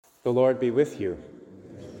The Lord be with you.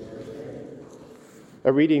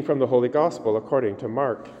 A reading from the Holy Gospel according to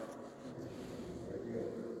Mark.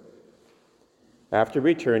 After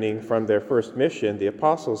returning from their first mission, the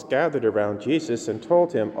apostles gathered around Jesus and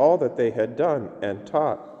told him all that they had done and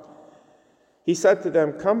taught. He said to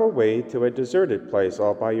them, "Come away to a deserted place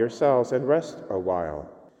all by yourselves and rest a while."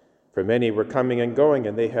 For many were coming and going,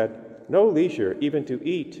 and they had no leisure even to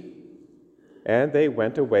eat. And they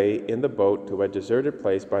went away in the boat to a deserted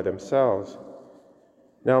place by themselves.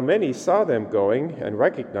 Now many saw them going and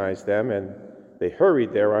recognized them, and they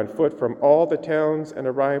hurried there on foot from all the towns and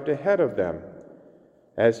arrived ahead of them.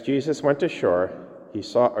 As Jesus went ashore, he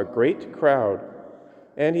saw a great crowd,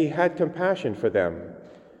 and he had compassion for them,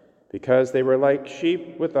 because they were like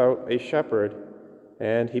sheep without a shepherd,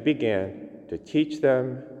 and he began to teach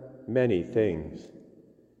them many things.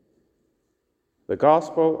 The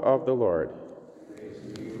Gospel of the Lord.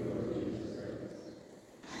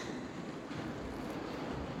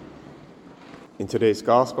 In today's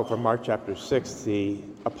Gospel from Mark chapter 6, the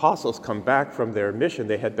apostles come back from their mission.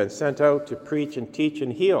 They had been sent out to preach and teach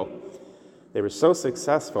and heal. They were so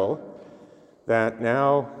successful that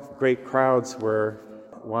now great crowds were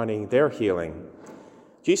wanting their healing.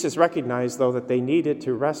 Jesus recognized, though, that they needed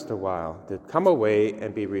to rest a while, to come away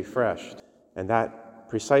and be refreshed. And that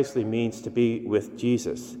precisely means to be with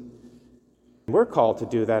Jesus. We're called to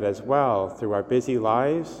do that as well through our busy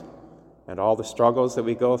lives and all the struggles that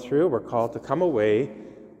we go through. We're called to come away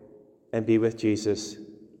and be with Jesus,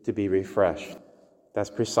 to be refreshed.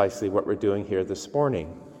 That's precisely what we're doing here this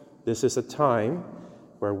morning. This is a time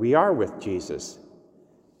where we are with Jesus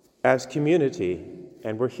as community,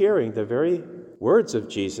 and we're hearing the very words of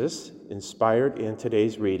Jesus inspired in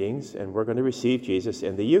today's readings, and we're going to receive Jesus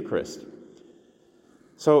in the Eucharist.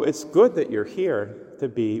 So it's good that you're here to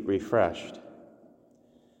be refreshed.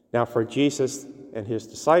 Now, for Jesus and his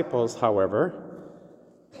disciples, however,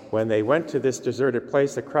 when they went to this deserted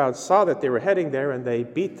place, the crowd saw that they were heading there, and they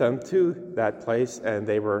beat them to that place, and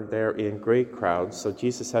they were there in great crowds. So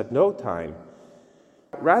Jesus had no time.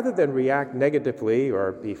 Rather than react negatively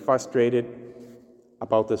or be frustrated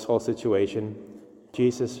about this whole situation,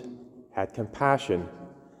 Jesus had compassion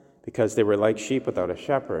because they were like sheep without a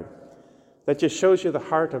shepherd. That just shows you the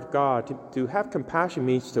heart of God. To have compassion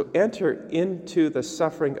means to enter into the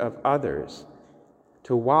suffering of others,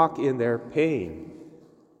 to walk in their pain.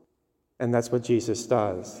 And that's what Jesus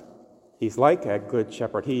does. He's like a good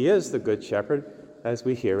shepherd. He is the good shepherd, as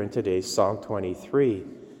we hear in today's Psalm 23.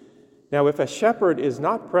 Now, if a shepherd is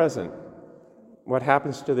not present, what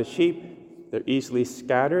happens to the sheep? They're easily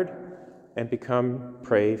scattered and become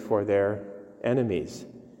prey for their enemies.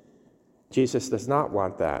 Jesus does not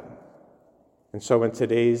want that. And so in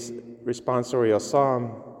today's responsorial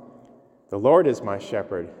psalm, the Lord is my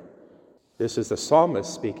shepherd. This is the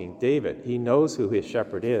psalmist speaking, David. He knows who his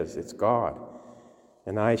shepherd is. It's God.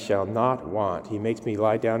 And I shall not want. He makes me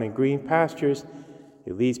lie down in green pastures.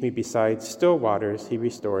 He leads me beside still waters. He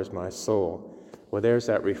restores my soul. Well, there's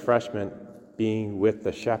that refreshment, being with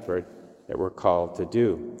the shepherd, that we're called to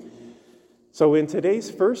do. So in today's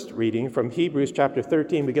first reading from Hebrews chapter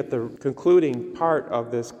 13, we get the concluding part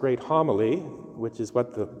of this great homily, which is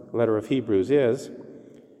what the letter of Hebrews is.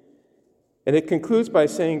 And it concludes by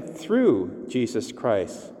saying, through Jesus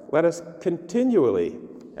Christ, let us continually,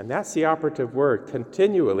 and that's the operative word,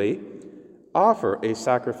 continually, offer a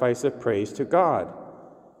sacrifice of praise to God.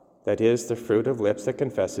 That is the fruit of lips that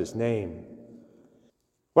confess his name.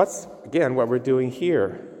 What's, again, what we're doing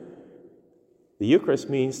here? The Eucharist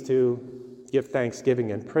means to give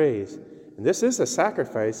thanksgiving and praise. And this is a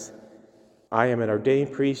sacrifice. I am an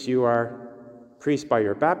ordained priest, you are priests by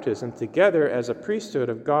your baptism. Together as a priesthood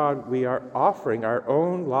of God, we are offering our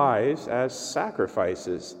own lives as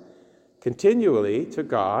sacrifices continually to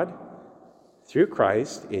God through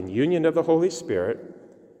Christ in union of the Holy Spirit,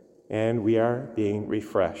 and we are being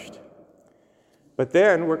refreshed. But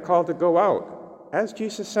then we're called to go out. As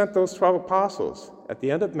Jesus sent those 12 apostles, at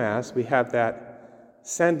the end of Mass, we have that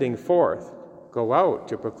sending forth. Go out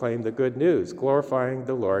to proclaim the good news, glorifying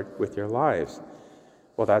the Lord with your lives.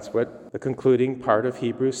 Well, that's what the concluding part of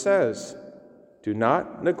Hebrews says. Do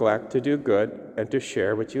not neglect to do good and to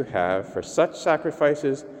share what you have, for such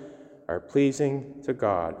sacrifices are pleasing to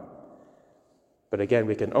God. But again,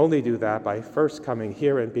 we can only do that by first coming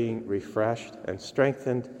here and being refreshed and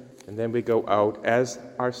strengthened, and then we go out as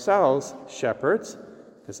ourselves shepherds,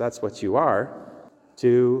 because that's what you are,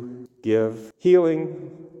 to give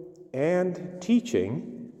healing and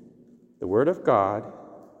teaching the Word of God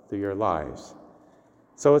through your lives.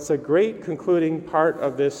 So it's a great concluding part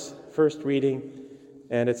of this first reading,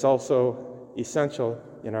 and it's also essential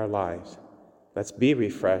in our lives. Let's be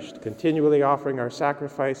refreshed, continually offering our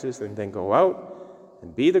sacrifices, and then go out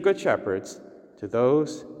and be the good shepherds to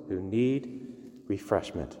those who need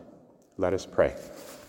refreshment. Let us pray.